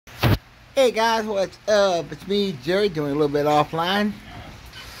Hey guys, what's up? It's me, Jerry, doing a little bit offline.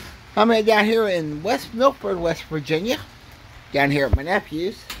 I'm down here in West Milford, West Virginia. Down here at my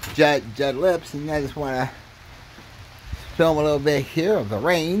nephew's, Judd Lips, and I just want to film a little bit here of the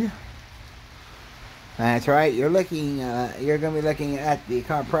rain. That's right, you're going to be looking at the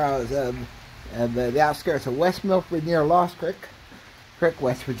pros of the outskirts of West Milford near Lost Creek,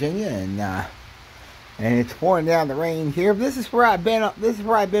 West Virginia, and it's pouring down the rain here. This is where I've been. This is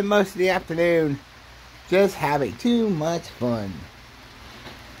where I've been most of the afternoon, just having too much fun.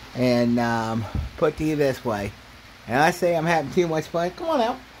 And put to you this way, and I say I'm having too much fun. Come on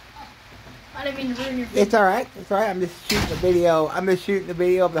out. I didn't mean to ruin your video. It's all right. It's all right. I'm just shooting the video. I'm just shooting the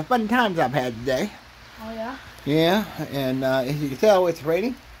video of the fun times I've had today. Oh yeah. Yeah, and as you can tell, it's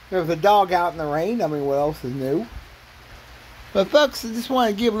raining. There was a dog out in the rain. I mean, what else is new? But folks, I just want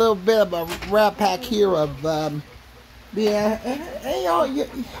to give a little bit of a wrap pack here of and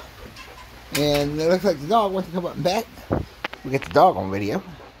it looks like the dog wants to come up and back. We get the dog on video.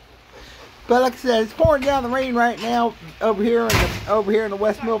 But like I said, it's pouring down the rain right now over here in the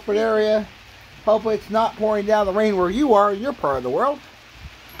West Milford area. Hopefully, it's not pouring down the rain where you are in your part of the world.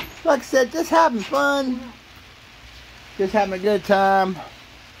 Like I said, just having fun, just having a good time.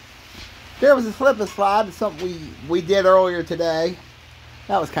 There was a slip and slide. It's something we did earlier today.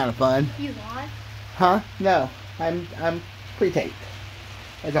 That was kind of fun. You live? Huh? No, I'm pre-taped,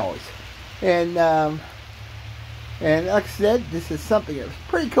 as always. And like I said, this is something that was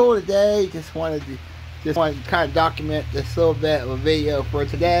pretty cool today. Just wanted to kind of document this little bit of a video for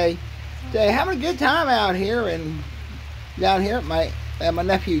today. Having a good time out here and down here at my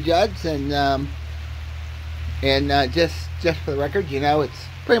nephew Judd's, and just for the record, you know, it's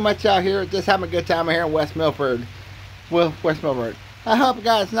pretty much out here, just having a good time out here in West Milford. West Milford. I hope,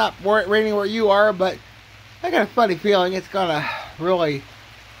 guys, it's not raining where you are, but I got a funny feeling it's gonna really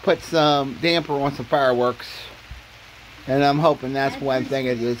put some damper on some fireworks, and I'm hoping that's one thing.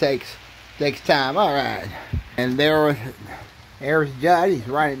 It takes time. All right, and there's Judd. He's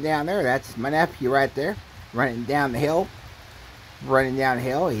running down there. That's my nephew right there, running down the hill.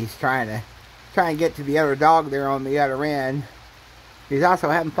 He's trying to get to the other dog there on the other end. He's also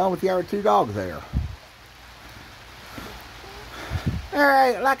having fun with the other two dogs there.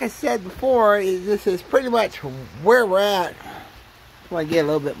 Alright, like I said before, this is pretty much where we're at. I want to get a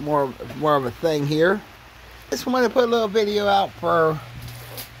little bit more of a thing here. Just want to put a little video out for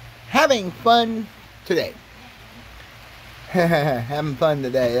having fun today. Having fun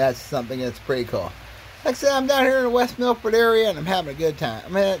today, that's something that's pretty cool. Like I said, I'm down here in the West Milford area, and I'm having a good time.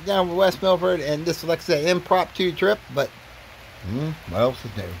 I'm down in West Milford, and this is, like I said, an impromptu trip, but what else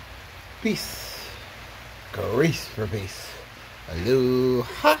is new? Peace. Grease for peace.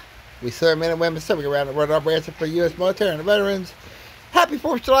 Aloha. We serve men and women serving around the world. Our branch for the U.S. military and the veterans. Happy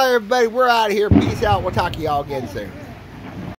 4th of July, everybody. We're out of here. Peace out. We'll talk to y'all again soon.